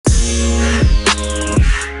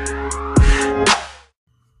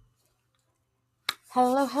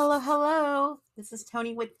Hello, hello, hello. This is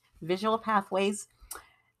Tony with Visual Pathways.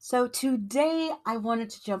 So today I wanted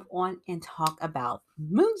to jump on and talk about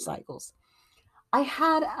moon cycles. I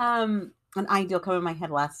had an idea come in my head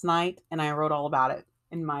last night and I wrote all about it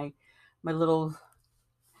in my little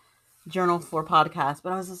journal for podcast,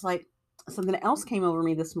 but I was just like something else came over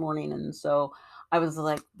me this morning and so I was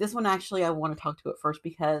like this one actually I want to talk to it first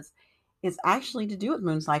because it's actually to do with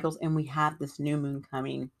moon cycles and we have this new moon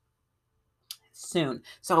coming soon.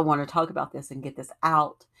 So I want to talk about this and get this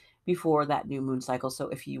out before that new moon cycle. So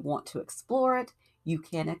if you want to explore it, you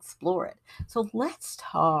can explore it. So let's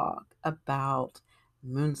talk about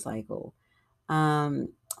moon cycle. Um,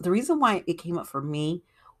 the reason why it came up for me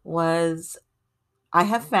was I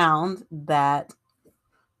have found that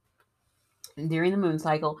during the moon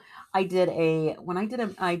cycle, I did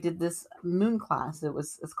this moon class.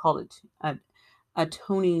 It's called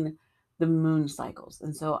atoning the moon cycles.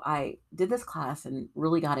 And so I did this class and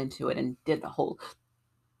really got into it and did the whole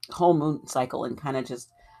moon cycle and kind of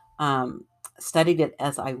just um, studied it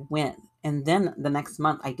as I went. And then the next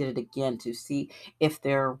month I did it again to see if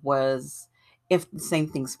if the same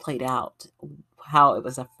things played out, how it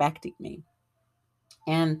was affecting me.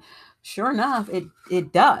 And sure enough,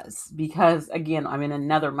 it does because again, I'm in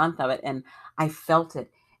another month of it and I felt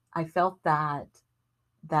it. I felt that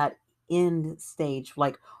end stage.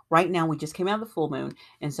 Like right now, we just came out of the full moon,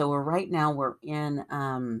 and so we're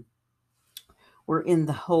in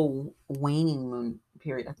the whole waning moon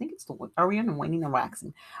period. I think it's are we in the waning or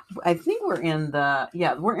waxing? I think we're in the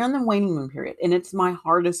waning moon period, and it's my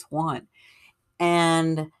hardest one.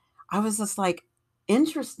 And I was just like,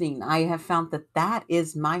 interesting. I have found that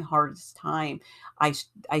is my hardest time.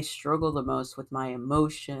 I struggle the most with my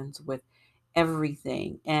emotions, with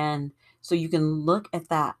everything. And so you can look at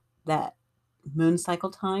that moon cycle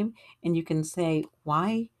time and you can say,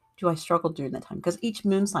 why do I struggle during that time? Because each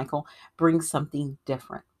moon cycle brings something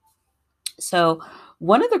different. So,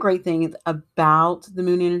 one of the great things about the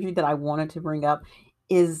moon energy that I wanted to bring up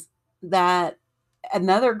is that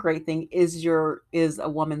another great thing is a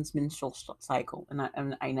woman's menstrual cycle,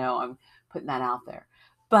 and I know I'm putting that out there,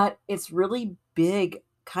 but it's really big,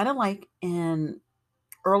 kind of like in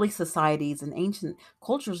early societies and ancient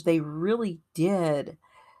cultures, they really did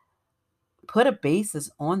put a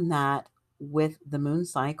basis on that with the moon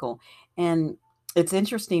cycle, and it's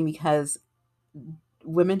interesting because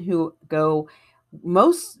women who go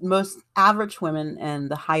most average women and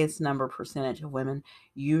the highest number percentage of women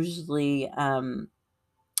usually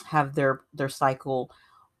have their cycle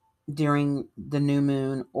during the new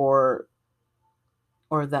moon or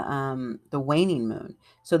the waning moon.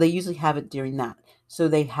 So they usually have it during that. So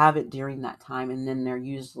they have it during that time and then they're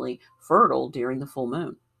usually fertile during the full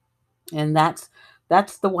moon. And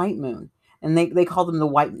that's the white moon. And they call them the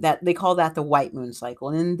white that they call that the white moon cycle.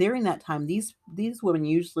 And then during that time, these women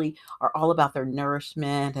usually are all about their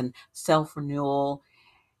nourishment and self renewal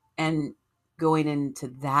and going into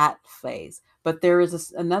that phase. But there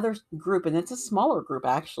is another group, and it's a smaller group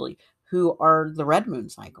actually, who are the red moon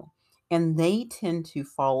cycle, and they tend to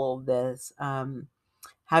follow this,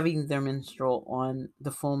 having their menstrual on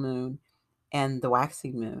the full moon and the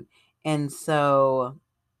waxing moon, and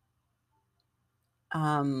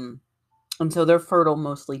um, so they're fertile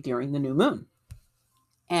mostly during the new moon.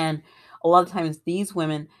 And a lot of times, these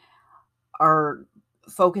women are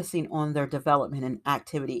focusing on their development and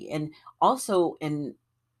activity, and also in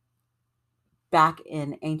back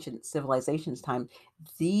in ancient civilizations time,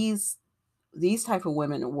 these these type of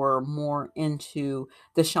women were more into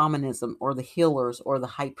the shamanism or the healers or the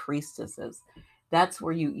high priestesses. That's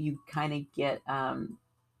where you kind of get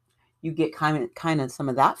you get kind of some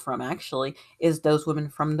of that from actually is those women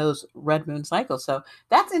from those red moon cycles. So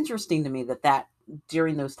that's interesting to me that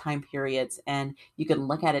during those time periods, and you can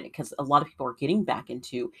look at it because a lot of people are getting back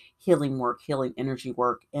into healing work, healing energy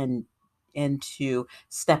work, and into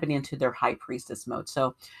stepping into their high priestess mode.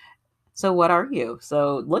 So what are you?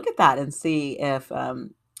 So look at that and see if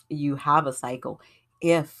you have a cycle.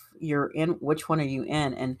 If you're in, which one are you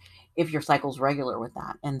in, and if your cycle's regular with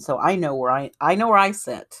that. And so I know where I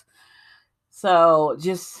sit. So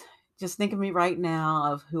just think of me right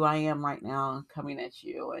now of who I am right now coming at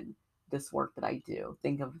you and this work that I do.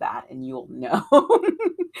 Think of that and you'll know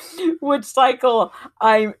which cycle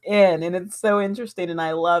I'm in. And it's so interesting and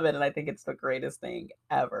I love it and I think it's the greatest thing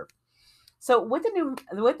ever. So with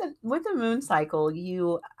the moon cycle,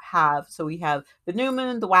 we have the new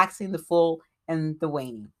moon, the waxing, the full, and the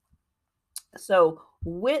waning. So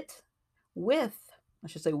with I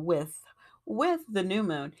should say with the new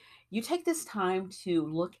moon, you take this time to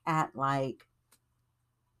look at like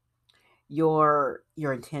your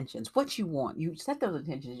intentions, what you want. You set those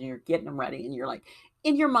intentions and you're getting them ready and you're like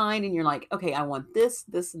in your mind and you're like, okay, I want this,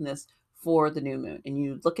 this, and this for the new moon. And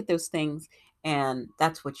you look at those things and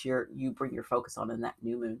that's what you bring your focus on in that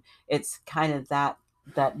new moon. It's kind of that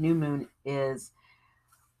new moon is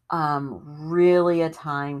really a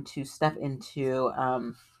time to step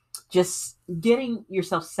into just getting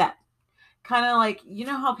yourself set. Kind of like, you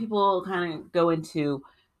know how people kind of go into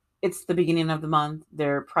it's the beginning of the month,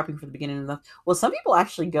 they're prepping for the beginning of the month. Well, some people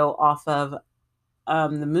actually go off of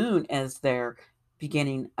the moon as their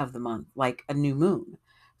beginning of the month, like a new moon.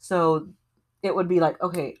 So it would be like,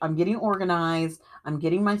 okay, I'm getting organized, I'm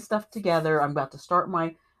getting my stuff together, I'm about to start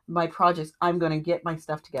my projects, I'm going to get my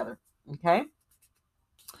stuff together. Okay?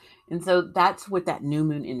 And so that's with that new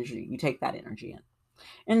moon energy. You take that energy in.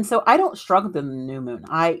 And so I don't struggle with the new moon.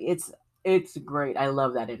 It's great. I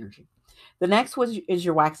love that energy. The next was is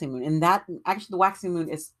your waxing moon, and that actually the waxing moon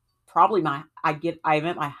is probably I'm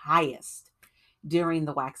at my highest during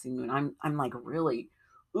the waxing moon. I'm like really,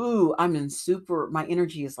 ooh, I'm in super. My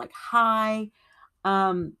energy is like high,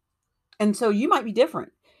 and so you might be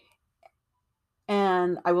different.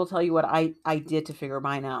 And I will tell you what I did to figure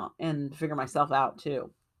mine out and figure myself out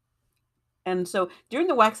too. And so during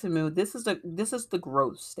the waxing moon, this is the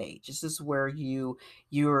growth stage. This is where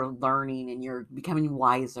you're learning and you're becoming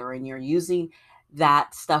wiser and you're using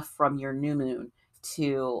that stuff from your new moon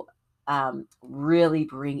to really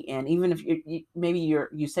bring in. Even if maybe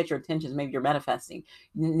you set your intentions, maybe you're manifesting.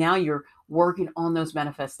 Now you're working on those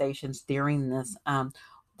manifestations during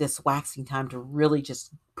this waxing time to really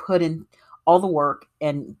just put in all the work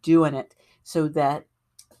and doing it so that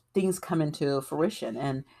things come into fruition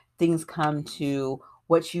and things come to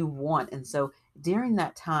what you want. And so during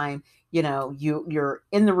that time, you're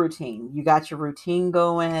in the routine. You got your routine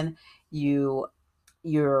going, you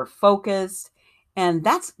you're focused. And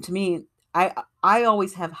that's to me, I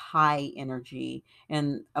always have high energy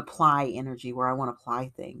and apply energy where I want to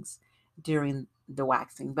apply things during the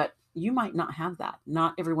waxing. But you might not have that.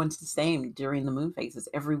 Not everyone's the same during the moon phases.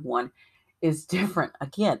 Everyone is different.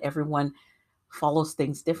 Again, everyone follows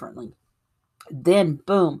things differently. Then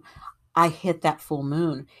boom, I hit that full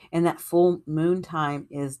moon, and that full moon time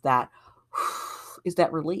is that is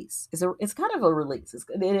that release. It's kind of a release.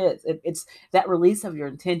 It's that release of your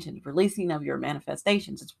intention, releasing of your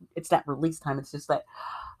manifestations. It's that release time. It's just that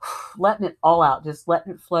letting it all out, just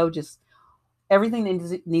letting it flow, just everything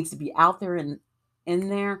that needs to be out there and in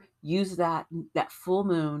there. Use that full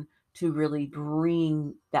moon to really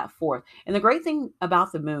bring that forth. And the great thing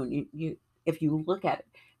about the moon, you if you look at it,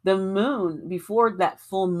 the moon before that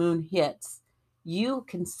full moon hits, you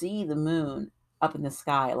can see the moon up in the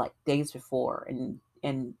sky like days before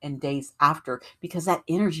and days after because that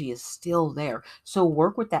energy is still there. So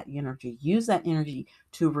work with that energy. Use that energy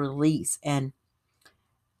to release and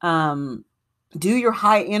um do your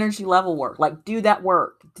high energy level work. Like do that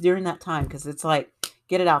work during that time because it's like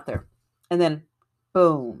get it out there. And then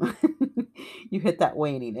boom, you hit that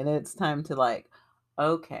waning and it's time to like,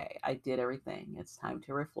 okay, I did everything. It's time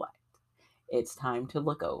to reflect. It's time to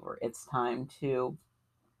look over. It's time to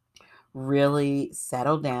really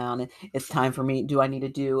settle down. It's time for me. Do I need to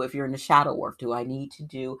do, if you're in the shadow work, do I need to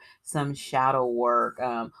do some shadow work?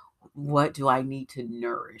 What do I need to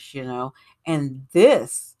nourish? And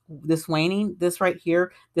this waning, this right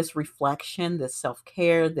here, this reflection, this self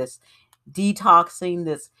care, this detoxing,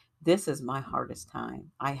 this is my hardest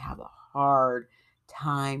time. I have a hard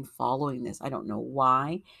time following this. I don't know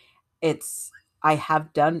why. It's I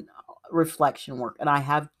have done reflection work and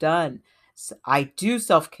I do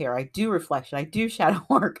self-care, I do reflection, I do shadow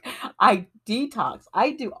work, I detox,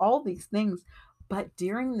 I do all these things. But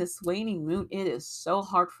during this waning moon, it is so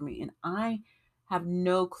hard for me. And I have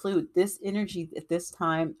no clue. This energy at this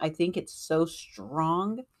time, I think it's so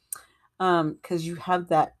strong. Because you have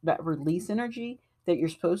that release energy that you're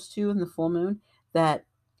supposed to in the full moon that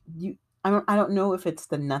you I don't know if it's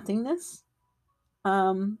the nothingness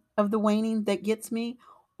of the waning that gets me,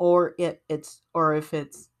 or if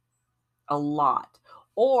it's a lot,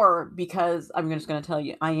 or because I'm just going to tell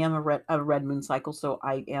you, I am a red moon cycle, so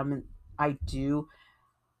I do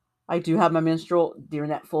I do have my menstrual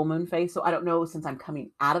during that full moon phase. So I don't know since I'm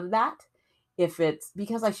coming out of that if it's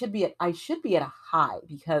because I should be at a high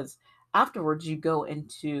because afterwards you go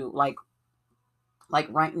into like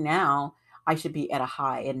right now, I should be at a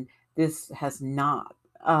high, and this has not.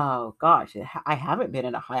 Oh gosh, I haven't been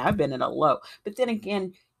at a high. I've been at a low. But then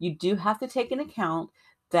again, you do have to take into account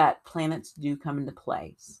that planets do come into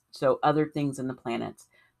play. So other things in the planets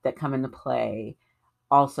that come into play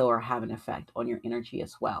also are have an effect on your energy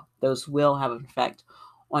as well. Those will have an effect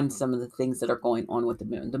on some of the things that are going on with the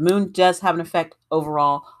moon. The moon does have an effect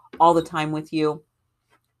overall all the time with you.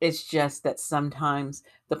 It's just that sometimes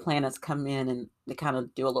the planets come in and they kind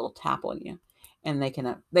of do a little tap on you, and they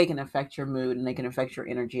can affect your mood, and they can affect your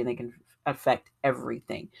energy, and they can affect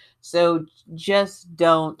everything. So just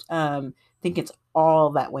don't think it's all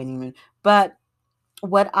that waning moon. But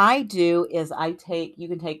what I do is you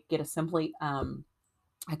can get a simply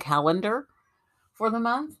a calendar for the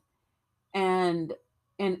month, and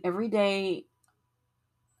every day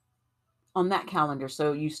on that calendar.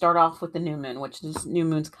 So you start off with the new moon, which this new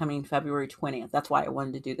moon's coming February 20th. That's why I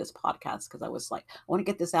wanted to do this podcast, because I was like, I want to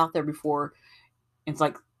get this out there before it's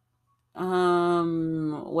like,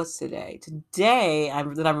 what's today?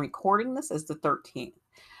 That I'm recording this is the 13th.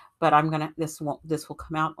 But this will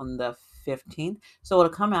come out on the 15th. So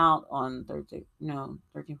it'll come out on Thursday. No,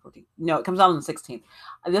 13, 14. No, it comes out on the 16th.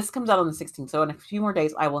 This comes out on the 16th. So in a few more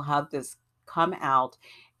days I will have this come out,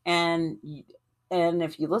 and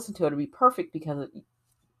if you listen to it, it'll be perfect, because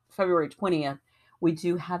February 20th, we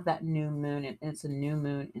do have that new moon, and it's a new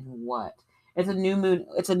moon in what? It's a new moon.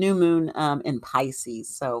 It's a new moon in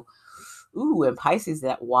Pisces. So, ooh, in Pisces,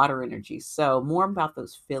 that water energy. So more about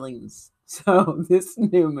those feelings. So this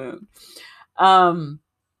new moon. Um,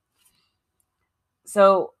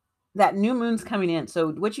 so that new moon's coming in.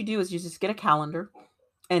 So what you do is you just get a calendar,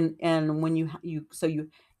 and when you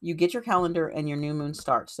get your calendar and your new moon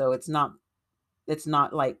starts. So it's not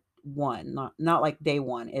like not like day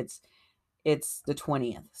one. It's the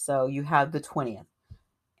 20th. So you have the 20th,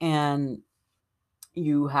 and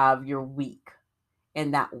you have your week,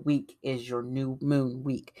 and that week is your new moon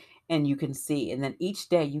week. And you can see, and then each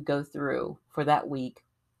day you go through for that week,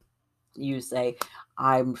 you say,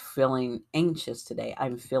 I'm feeling anxious today.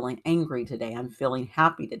 I'm feeling angry today. I'm feeling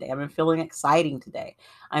happy today. I'm feeling exciting today.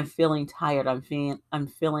 I'm feeling tired. I'm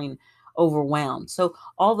feeling overwhelmed. So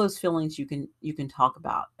all those feelings you can talk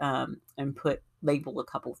about, and label a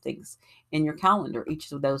couple of things in your calendar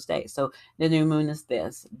each of those days. So the new moon is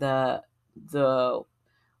this. The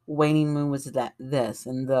waning moon was this,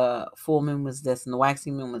 and the full moon was this, and the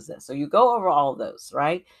waxing moon was this. So you go over all of those,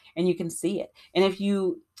 right? And you can see it. And if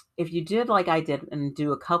you did like I did and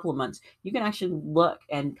do a couple of months, you can actually look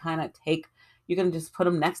and kind of you can just put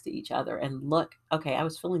them next to each other and look, okay, I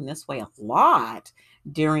was feeling this way a lot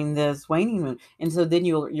during this waning moon. And so then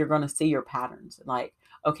you're going to see your patterns, like,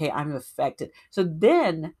 okay, I'm affected. So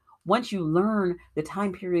then once you learn the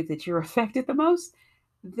time period that you're affected the most,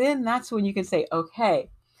 then that's when you can say, okay,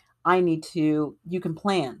 you can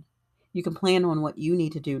plan. You can plan on what you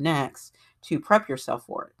need to do next to prep yourself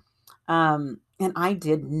for it. And I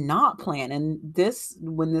did not plan. And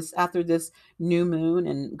after this new moon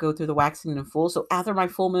and go through the waxing and full. So after my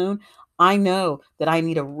full moon, I know that I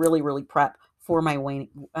need to really, really prep for my waning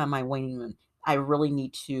moon. I really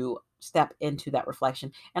need to step into that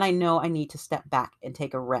reflection. And I know I need to step back and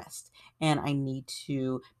take a rest. And I need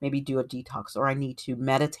to maybe do a detox, or I need to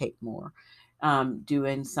meditate more,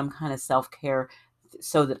 doing some kind of self-care,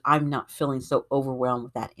 so that I'm not feeling so overwhelmed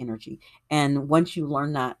with that energy. And once you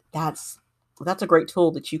learn that, that's a great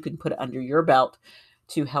tool that you can put under your belt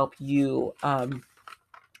to help you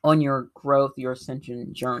on your growth, your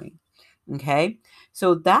ascension journey. Okay,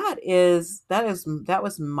 so that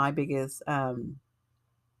was my biggest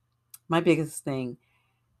thing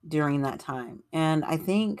during that time. And I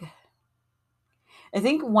think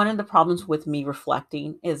one of the problems with me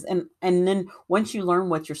reflecting is, and then once you learn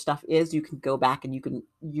what your stuff is, you can go back and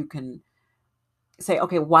you can say,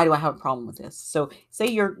 okay, why do I have a problem with this? So say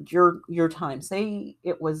your time, say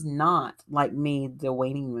it was not like me, the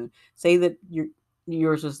waning moon. Say that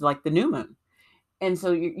yours was like the new moon. And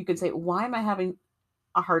so you could say, why am I having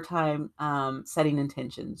a hard time setting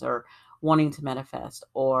intentions, or wanting to manifest,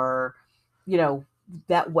 or you know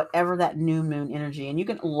that whatever that new moon energy. And you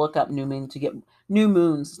can look up new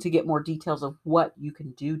moons to get more details of what you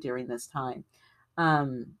can do during this time.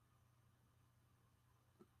 um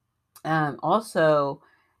Also,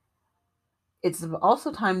 it's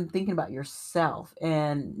also time thinking about yourself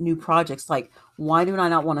and new projects. Like, why do I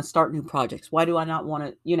not want to start new projects? Why do I not want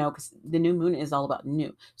to, because the new moon is all about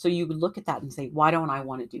new. So you would look at that and say, why don't I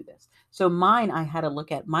want to do this? So I had to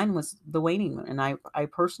look at mine was the waning moon. And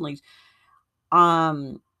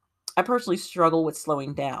um I personally struggle with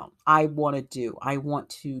slowing down. I want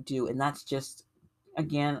to do, and that's just,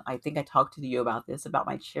 again, I think I talked to you about this, about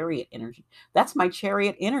my chariot energy. That's my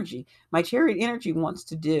chariot energy. My chariot energy wants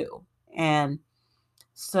to do. And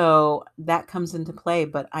so that comes into play,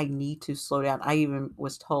 but I need to slow down. I even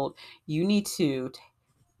was told, you need to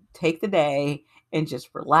take the day and just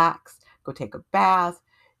relax, go take a bath,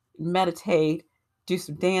 meditate, do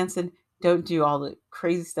some dancing, Don't do all the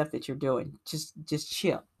crazy stuff that you're doing. Just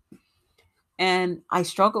chill. And I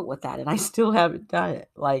struggled with that, and I still haven't done it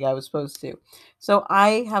like I was supposed to. So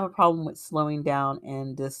I have a problem with slowing down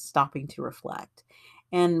and just stopping to reflect.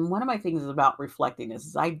 And one of my things about reflecting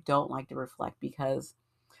is I don't like to reflect because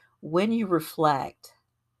when you reflect,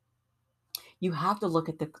 you have to look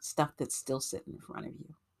at the stuff that's still sitting in front of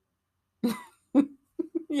you.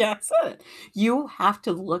 Yeah, I said it. You have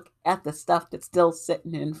to look at the stuff that's still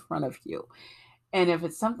sitting in front of you. And if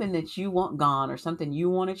it's something that you want gone or something you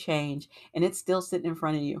want to change and it's still sitting in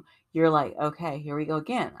front of you, you're like, okay, here we go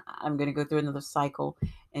again. I'm going to go through another cycle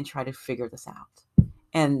and try to figure this out.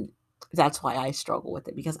 And that's why I struggle with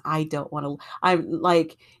it because I don't want to. I'm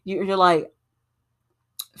like, you're like,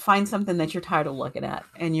 find something that you're tired of looking at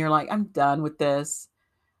and you're like, I'm done with this.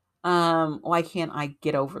 Why can't I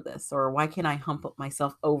get over this? Or why can't I hump up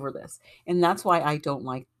myself over this? And that's why I don't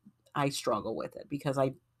like, I struggle with it because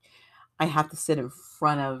I have to sit in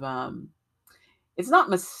front of it's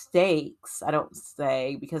not mistakes, I don't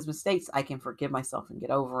say, because mistakes I can forgive myself and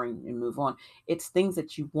get over and move on. It's things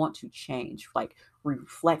that you want to change, like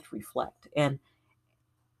reflect. And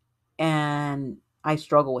I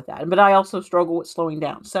struggle with that. But I also struggle with slowing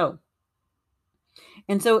down. So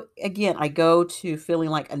again, I go to feeling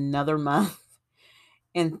like another month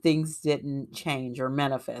and things didn't change or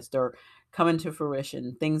manifest or come into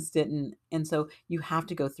fruition. Things didn't, and so you have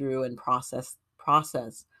to go through and process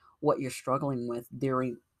what you're struggling with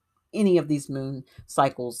during any of these moon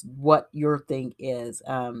cycles, what your thing is.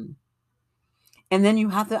 And then you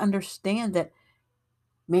have to understand that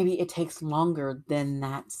maybe it takes longer than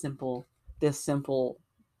this simple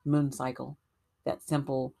moon cycle. That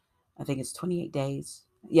simple, I think it's 28 days.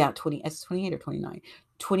 Yeah, 20, it's 28 or 29.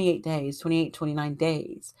 28 days, 28, 29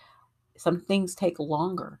 days. Some things take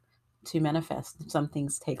longer to manifest. Some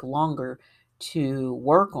things take longer to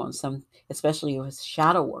work on. Some, especially with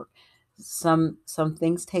shadow work, some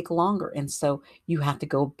things take longer, and so you have to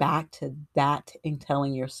go back to that and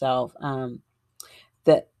telling yourself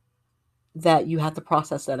that you have to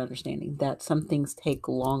process that understanding that some things take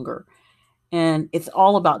longer. And it's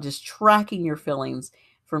all about just tracking your feelings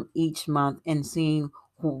from each month and seeing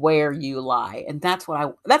where you lie. And that's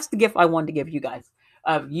the gift I wanted to give you guys,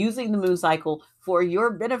 of using the moon cycle for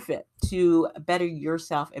your benefit to better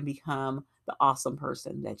yourself and become the awesome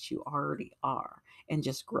person that you already are and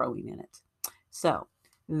just growing in it. So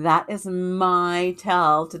that is my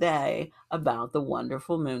tell today about the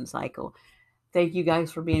wonderful moon cycle. Thank you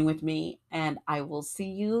guys for being with me, and I will see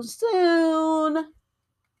you soon.